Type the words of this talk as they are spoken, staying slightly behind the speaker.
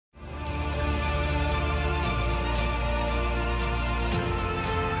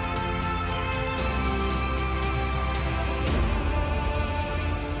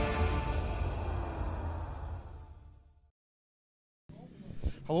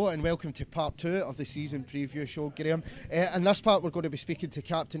Hello and welcome to part 2 of the season preview show, Graham. In this part we're going to be speaking to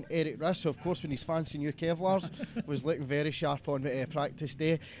Captain Eric Riss, who of course with his fancy new Kevlars was looking very sharp on practice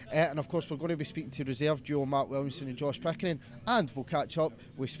day. And of course we're going to be speaking to reserve duo Matt Williamson and Josh Pickering, and we'll catch up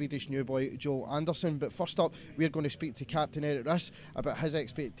with Swedish new boy Joel Anderson. But first up we're going to speak to Captain Eric Riss about his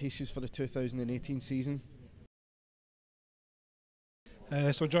expectations for the 2018 season.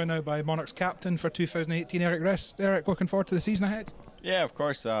 So joined now by Monarchs captain for 2018, Eric Riss. Eric, looking forward to the season ahead? Yeah, of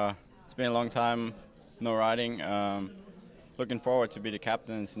course. It's been a long time, no riding. Looking forward to be the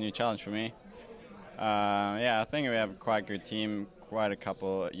captain. It's a new challenge for me. Yeah, I think we have a quite good team, quite a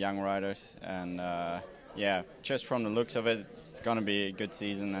couple young riders, and yeah, just from the looks of it, it's going to be a good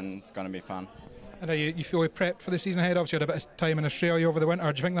season and it's going to be fun. And are you fully prepped for the season ahead? Obviously, you had a bit of time in Australia over the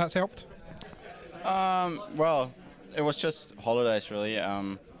winter. Do you think that's helped? Well, it was just holidays really,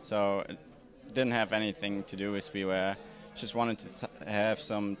 so it didn't have anything to do with Speedway. Just wanted to have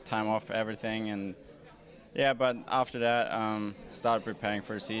some time off everything, and yeah, but after that started preparing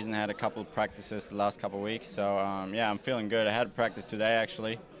for the season. Had a couple of practices the last couple of weeks, so yeah, I'm feeling good. I had a practice today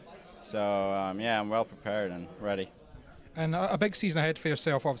actually, so yeah, I'm well prepared and ready. And a big season ahead for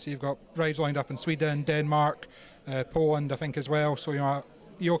yourself. Obviously you've got rides lined up in Sweden, Denmark, Poland I think as well, so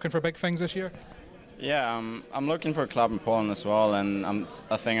you looking for big things this year? Yeah, I'm looking for a club in Poland as well, and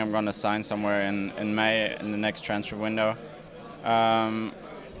I think I'm going to sign somewhere in May in the next transfer window.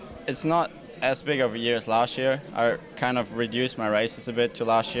 It's not as big of a year as last year. I kind of reduced my races a bit to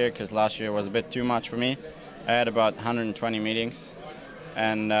last year because last year was a bit too much for me. I had about 120 meetings,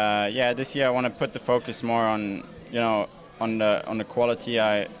 and yeah, this year I want to put the focus more on on the quality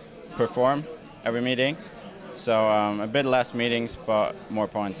I perform every meeting. So a bit less meetings but more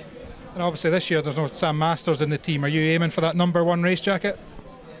points. And obviously this year there's no Sam Masters in the team. Are you aiming for that #1 race jacket?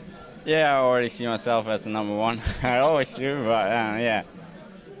 Yeah, I already see myself as the #1. I always do, but yeah.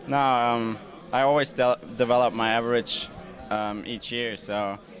 No, I always develop my average each year,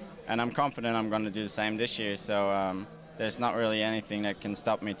 so, and I'm confident I'm going to do the same this year. So there's not really anything that can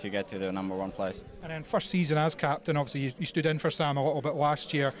stop me to get to the #1 place. And then first season as captain, obviously you stood in for Sam a little bit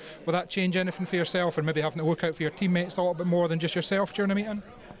last year. Will that change anything for yourself, and maybe having to look out for your teammates a little bit more than just yourself during a meeting?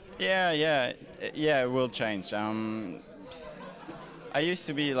 Yeah, it will change. I used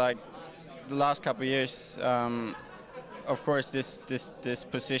to be like the last couple of years. Of course, this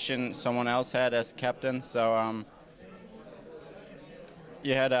position someone else had as captain, so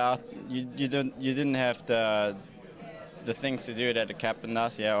you had you didn't have the things to do that the captain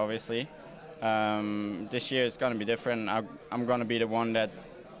does. Yeah, obviously. This year it's going to be different. I'm going to be the one that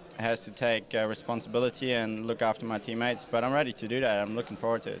has to take responsibility and look after my teammates, but I'm ready to do that. I'm looking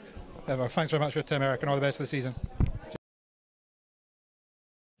forward to it. Well, thanks very much for your time, Eric, and all the best of the season.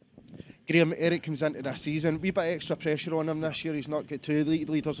 Graham, Eric comes into this season, a wee bit extra pressure on him this year. He's not got two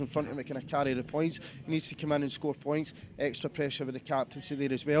leaders in front of him that kind of carry the points. He needs to come in and score points. Extra pressure with the captaincy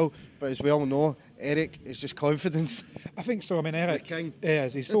there as well. But as we all know, Eric is just confidence. I think so. I mean, Eric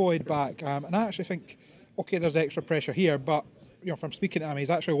is. He's so laid back. And I actually think, okay, there's extra pressure here, but from speaking to him, he's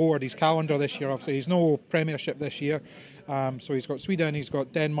actually lowered his calendar this year. Obviously, he's no Premiership this year. So he's got Sweden, he's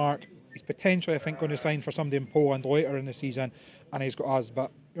got Denmark. He's potentially, I think, going to sign for somebody in Poland later in the season, and he's got us. But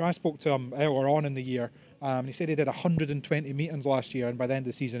I spoke to him earlier on in the year, and he said he did 120 meetings last year, and by the end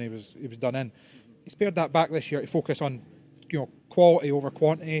of the season he was done in. He's pared that back this year to focus on quality over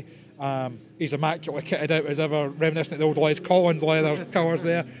quantity. He's immaculately kitted out as ever, reminiscent of the old Les Collins leather colours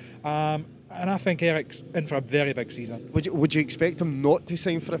there. And I think Eric's in for a very big season. Would you expect him not to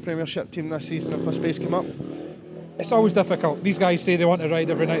sign for a Premiership team this season if a space came up? It's always difficult. These guys say they want to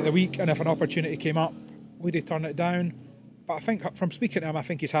ride every night of the week, and if an opportunity came up, would he turn it down? But I think from speaking to him, I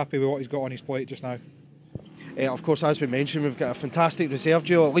think he's happy with what he's got on his plate just now. Of course, as we mentioned, we've got a fantastic reserve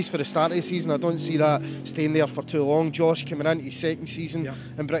duo, at least for the start of the season. I don't see that staying there for too long. Josh coming in his second season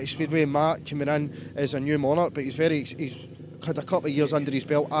in British Speedway, Matt coming in as a new Monarch, but he's had a couple of years under his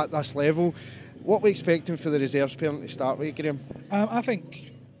belt at this level. What are we expecting for the reserves pairing to start with, Graham? I think,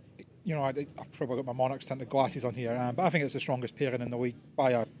 I've probably got my Monarchs tinted glasses on here, but I think it's the strongest pairing in the league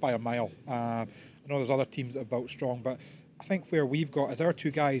by a mile. I know there's other teams that have built strong, but I think where we've got is our two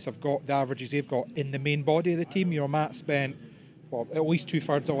guys have got the averages they've got in the main body of the team. Matt spent at least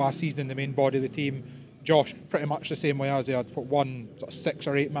 2/3 of last season in the main body of the team. Josh pretty much the same way as he had put one sort of 6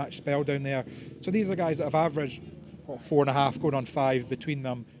 or 8 match spell down there. So these are guys that have averaged 4.5 going on 5 between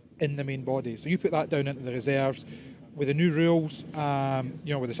them in the main body. So you put that down into the reserves. With the new rules,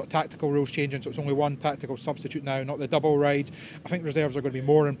 with the sort of tactical rules changing, so it's only one tactical substitute now, not the double ride. I think reserves are going to be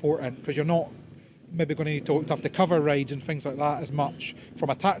more important because you're not maybe going to need to have to cover rides and things like that as much from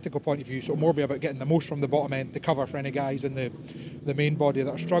a tactical point of view, so it'll more be about getting the most from the bottom end to cover for any guys in the main body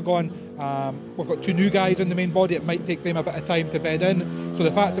that are struggling. We've got 2 new guys in the main body. It might take them a bit of time to bed in, so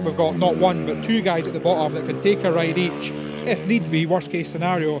the fact that we've got not 1 but 2 guys at the bottom that can take a ride each, if need be, worst case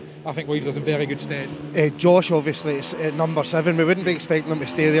scenario, I think leaves us in very good stead. Josh, obviously, it's at number 7. We wouldn't be expecting him to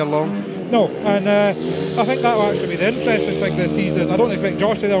stay there long. No, and I think that will actually be the interesting thing this season. Is I don't expect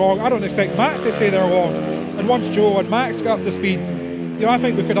Josh to stay there long. I don't expect Mac to stay there long. And once Joe and Max get up to speed, I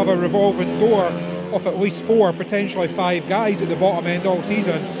think we could have a revolving door of at least 4, potentially 5 guys at the bottom end all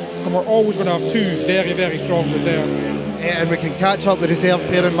season, and we're always going to have 2 very, very strong reserves. And we can catch up the reserve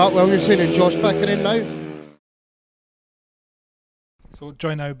pair in Matt Williamson and Josh Pickering now. So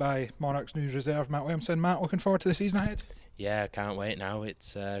joined now by Monarchs News Reserve Matt Williamson. Matt, looking forward to the season ahead? Yeah, I can't wait now.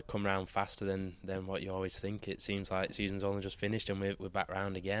 It's come round faster than what you always think. It seems like the season's only just finished and we're back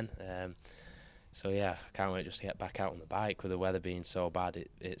round again. So yeah, I can't wait just to get back out on the bike. With the weather being so bad,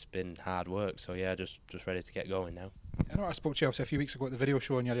 it's been hard work. So yeah, just ready to get going now. I know I spoke to you obviously a few weeks ago at the video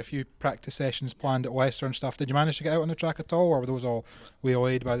show, and you had a few practice sessions planned at Leicester and stuff. Did you manage to get out on the track at all, or were those all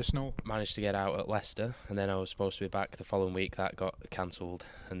waylaid by the snow? Managed to get out at Leicester, and then I was supposed to be back the following week. That got cancelled,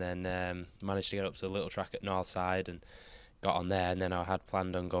 and then managed to get up to the little track at Northside and got on there, and then I had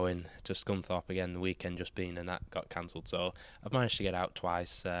planned on going to Scunthorpe again the weekend just been, and that got cancelled. So I've managed to get out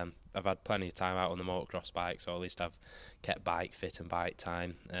twice. I've had plenty of time out on the motocross bike, so at least I've kept bike fit and bike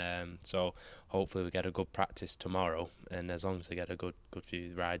time. So hopefully we get a good practice tomorrow, and as long as I get a good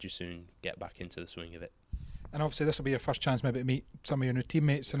few rides, you soon get back into the swing of it. And obviously this will be your first chance maybe to meet some of your new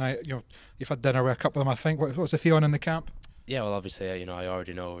teammates tonight. You've had dinner with a couple of them, I think. What's the feeling in the camp? Yeah, well, obviously I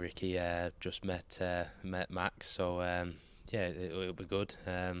already know Ricky. Just met Max, so yeah, it'll be good.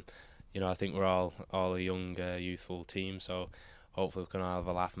 I think we're all a young, youthful team, so hopefully we can all have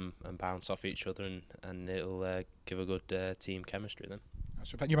a laugh and bounce off each other, and it'll give a good team chemistry then.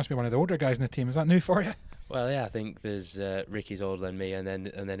 You must be one of the older guys in the team. Is that new for you? Well, yeah, I think there's Ricky's older than me, and then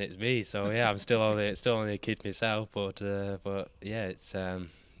it's me. So yeah, I'm still only a kid myself, but yeah, it's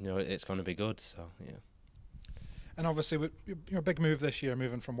it's going to be good. So yeah. And obviously, your big move this year,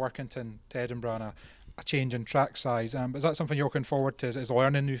 moving from Workington to Edinburgh, and a change in track size. Is that something you're looking forward to? Is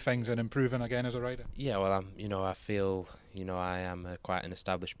learning new things and improving again as a rider? Yeah, well, I feel I am quite an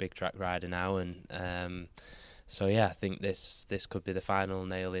established big track rider now, and so yeah, I think this could be the final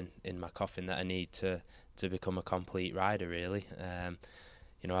nail in my coffin that I need to become a complete rider, really. I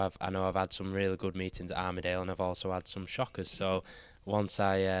know I've had some really good meetings at Armidale, and I've also had some shockers. So once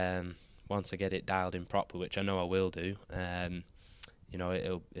I get it dialed in properly, which I know I will do, I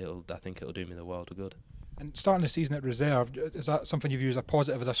think it'll do me the world of good. And starting the season at reserve, is that something you've used a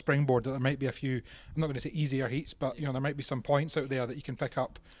positive as a springboard, that there might be a few, I'm not going to say easier heats, but there might be some points out there that you can pick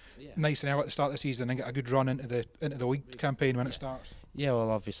up nice and early at the start of the season and get a good run into the league campaign when it starts? Yeah,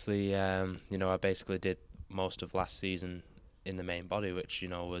 well, obviously, I basically did most of last season in the main body, which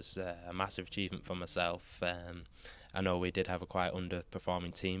was a massive achievement for myself. I know we did have a quite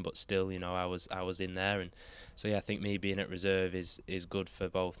underperforming team, but still, I was in there, and so yeah, I think me being at reserve is good for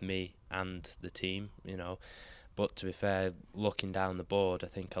both me and the team, But to be fair, looking down the board, I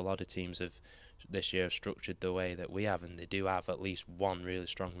think a lot of teams this year have structured the way that we have, and they do have at least one really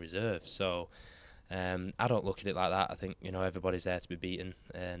strong reserve. So I don't look at it like that. I think everybody's there to be beaten,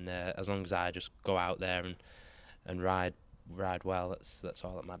 and as long as I just go out there and ride well, that's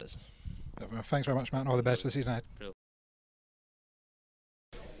all that matters. Thanks very much, Matt, and all the best for the season ahead.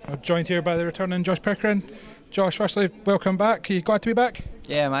 We're joined here by the returning Josh Pickering. Josh, firstly, welcome back. Are you glad to be back?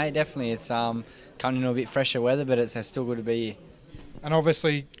 Yeah, mate, definitely. It's coming in a bit fresher weather, but it's still good to be here. And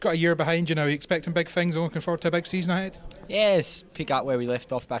obviously, got a year behind you now. Are you expecting big things and looking forward to a big season ahead? Yes, pick up where we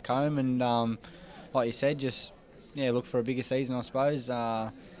left off back home, and like you said, just look for a bigger season, I suppose.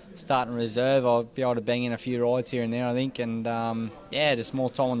 Starting reserve, I'll be able to bang in a few rides here and there, I think, and just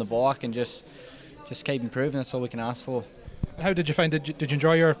more time on the bike and just keep improving. That's all we can ask for. And how did you find? Did you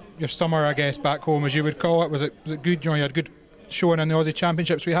enjoy your summer, I guess, back home, as you would call it? Was it good? You had good showing in the Aussie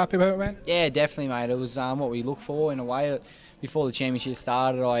Championships. Were you happy about it, man? Yeah, definitely, mate. It was what we look for in a way. Before the championship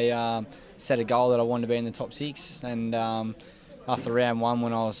started, I set a goal that I wanted to be in the top 6, and after round 1,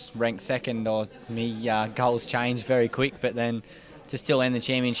 when I was ranked second, goals changed very quick. But then to still end the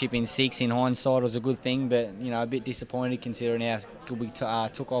championship in 6, in hindsight, was a good thing. But a bit disappointed considering how good we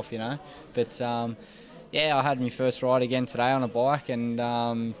took off. But I had my first ride again today on a bike,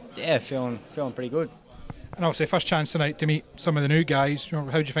 and feeling pretty good. And obviously, first chance tonight to meet some of the new guys. How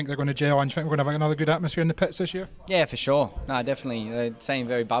do you think they're going to gel? And do you think we're going to have another good atmosphere in the pits this year? Yeah, for sure. No, definitely. They seem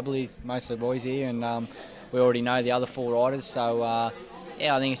very bubbly, most of the boys here, and we already know the other 4 riders. So,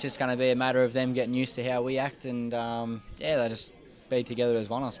 yeah, I think it's just going to be a matter of them getting used to how we act, and yeah, they just be together as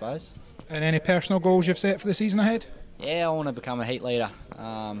one, I suppose. And any personal goals you've set for the season ahead? Yeah, I want to become a heat leader,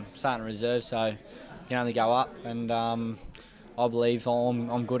 starting reserve, so you can only go up, and I believe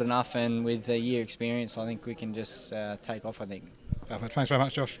I'm good enough, and with a year experience, I think we can just take off, I think. Perfect. Thanks very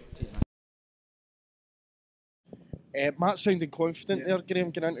much, Josh. Matt sounded confident there, Graham,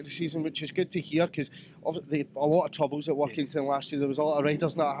 going into the season, which is good to hear, because a lot of troubles at Workington last year. There was a lot of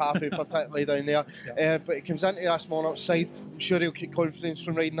riders not happy, particularly down there. But he comes into this Monarchs side. I'm sure he'll get confidence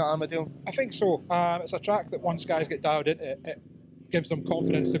from riding at Armadale. I think so. It's a track that once guys get dialed into, it gives them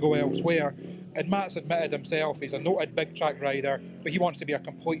confidence to go elsewhere. And Matt's admitted himself he's a noted big track rider, but he wants to be a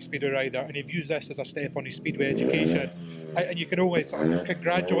complete speedway rider, and he views this as a step on his speedway education. And you can always sort of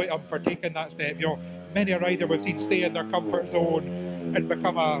congratulate him for taking that step. You know, many a rider we've seen stay in their comfort zone and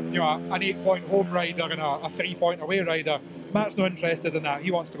become an 8-point home rider and a 3-point away rider. Matt's not interested in that.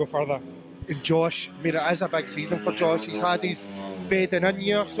 He wants to go further. And Josh, I mean, it is a big season for Josh. He's had his bedding in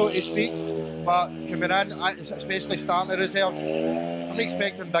year, so to speak, but coming in, especially starting the reserves, I'm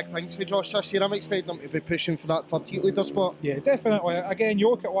expecting big things for Josh this year. I'm expecting him to be pushing for that third heat leader spot. Yeah, definitely. Again, you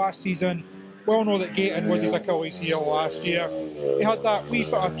look at last season, we all know that Gaten was his Achilles heel last year. He had that wee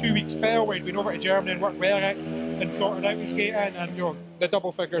sort of 2-week spell where he'd been over to Germany and worked with Eric and sorted out his Gaten, and the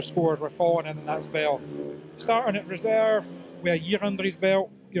double figure scores were falling in that spell. Starting at reserve with a year under his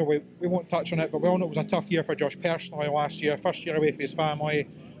belt, we won't touch on it, but we all know it was a tough year for Josh personally last year. First year away from his family,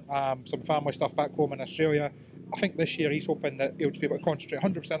 some family stuff back home in Australia. I think this year he's hoping that he'll just be able to concentrate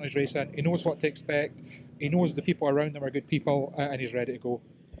 100% on his racing. He knows what to expect. He knows the people around him are good people, and he's ready to go.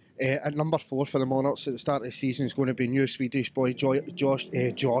 At number 4 for the Monarchs at the start of the season is going to be new Swedish boy Joe Anderson.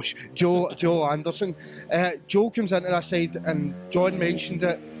 Joe comes into that side, and John mentioned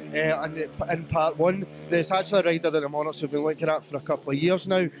it in part 1. There's actually a rider that the Monarchs have been looking at for a couple of years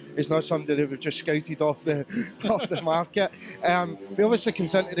now. It's not somebody that we've just scouted off the market. He obviously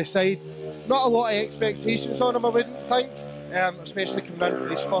comes into the side. Not a lot of expectations on him, I wouldn't think, especially coming in for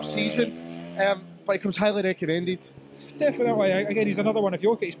his first season. But he comes highly recommended. Definitely. Again, he's another one. If you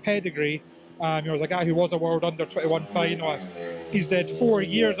look at his pedigree, he's a guy who was a World Under-21 finalist. He's did 4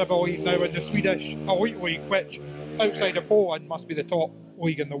 years, I believe, now in the Swedish Elite League, which, outside of Poland, must be the top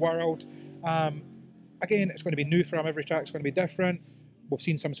league in the world. Again, it's going to be new for him. Every track's going to be different. We've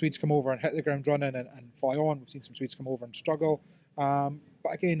seen some Swedes come over and hit the ground running and fly on. We've seen some Swedes come over and struggle.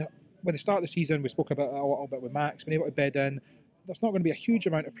 But again, when they start the season, we spoke about it a little bit with Max, being able to bed in. There's not going to be a huge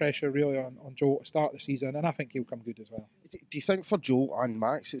amount of pressure really on Joe to start the season, and I think he'll come good as well. Do you think for Joe and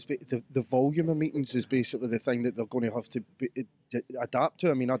Max, it's the volume of meetings is basically the thing that they're going to have to adapt to?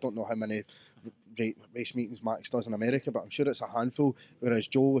 I mean, I don't know how many race meetings Max does in America, but I'm sure it's a handful, whereas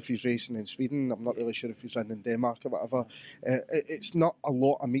Joe, if he's racing in Sweden, I'm not really sure if he's running in Denmark or whatever, it's not a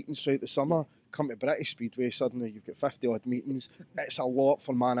lot of meetings throughout the summer. Come to British Speedway, suddenly you've got 50 odd meetings. It's a lot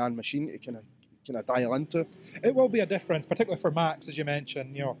for man and machine to kind of dial into. It will be a difference, particularly for Max, as you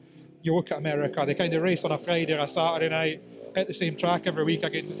mentioned. You look at America, they kind of race on a Friday or a Saturday night at the same track every week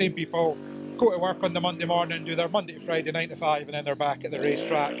against the same people, go to work on the Monday morning, do their Monday to Friday 9 to 5, and then they're back at the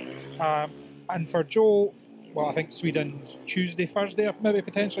racetrack. And for Joe, well, I think Sweden's Tuesday, Thursday, or maybe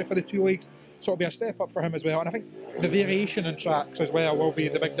potentially for the 2 weeks, so it'll be a step up for him as well. And I think the variation in tracks as well will be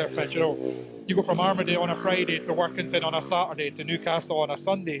the big difference. You go from Armadale on a Friday to Workington on a Saturday to Newcastle on a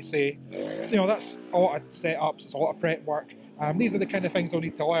Sunday, say. That's a lot of setups, it's a lot of prep work. These are the kind of things they'll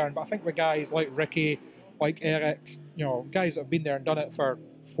need to learn. But I think with guys like Ricky, like Eric, guys that have been there and done it for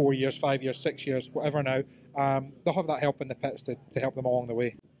 4 years, 5 years, 6 years, whatever now, they'll have that help in the pits to help them along the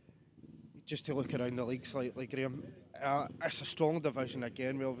way. Just to look around the league slightly, Graham, it's a strong division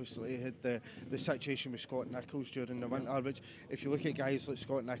again. We obviously had the situation with Scott Nichols during the winter, which if you look at guys like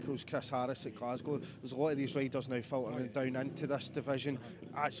Scott Nichols, Chris Harris at Glasgow, there's a lot of these riders now filtering down into this division.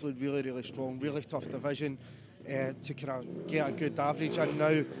 Actually really, really strong, really tough division to kind of get a good average in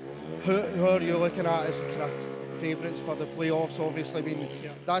now. Who are you looking at as the kind of favourites for the playoffs? Obviously, I mean,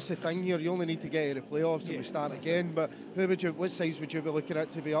 that's the thing here. You only need to get to the playoffs and we start again. But what size would you be looking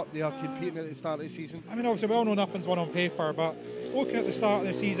at to be up there competing at the start of the season? I mean, obviously, we all know nothing's won on paper, but looking at the start of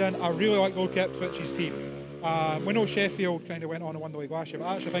the season, I really like Luke Ipswich's team. We know Sheffield kind of went on and won the league last year, but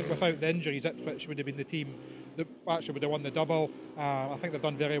I actually think without the injuries, Ipswich would have been the team that actually would have won the double. I think they've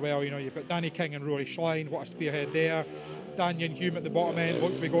done very well. You've got Danny King and Rory Schlein, what a spearhead there. Daniel Hume at the bottom end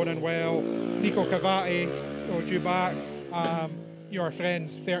looked to be going in well. Nico Cavati, due back. Our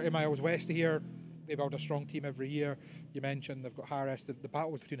friends 30 miles west of here, they build a strong team every year. You mentioned they've got Harris. The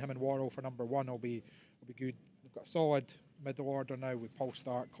battles between him and Worrell for number 1 will be good. They've got a solid middle order now with Paul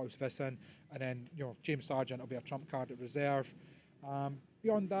Stark, Klaus Vissen, and then James Sargent will be a trump card at reserve.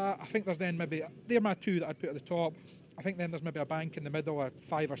 beyond that, I think there's then maybe, they're my two that I'd put at the top. I think then there's maybe a bank in the middle of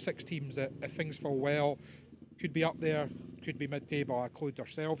 5 or 6 teams that, if things fall well, could be up there, could be mid-table. I include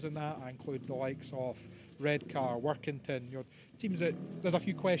ourselves in that. I include the likes of Redcar, Workington, teams that there's a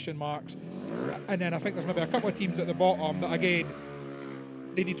few question marks. And then I think there's maybe a couple of teams at the bottom that, again,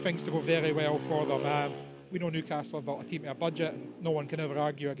 they need things to go very well for them. We know Newcastle have built a team to a budget, and no one can ever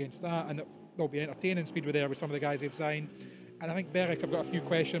argue against that, and they'll be entertaining Speedway there with some of the guys they've signed. And I think Berwick have got a few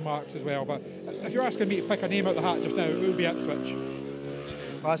question marks as well. But if you're asking me to pick a name out of the hat just now, it would be Ipswich.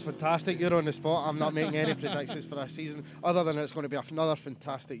 That's fantastic. You're on the spot. I'm not making any predictions for this season, other than it's going to be another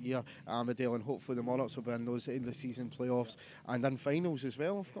fantastic year, Armadale, and hopefully the Monarchs will be in those end of season playoffs and in finals as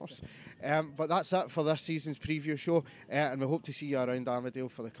well, of course. But that's it for this season's preview show, and we hope to see you around Armadale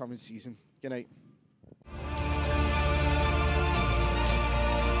for the coming season. Good night.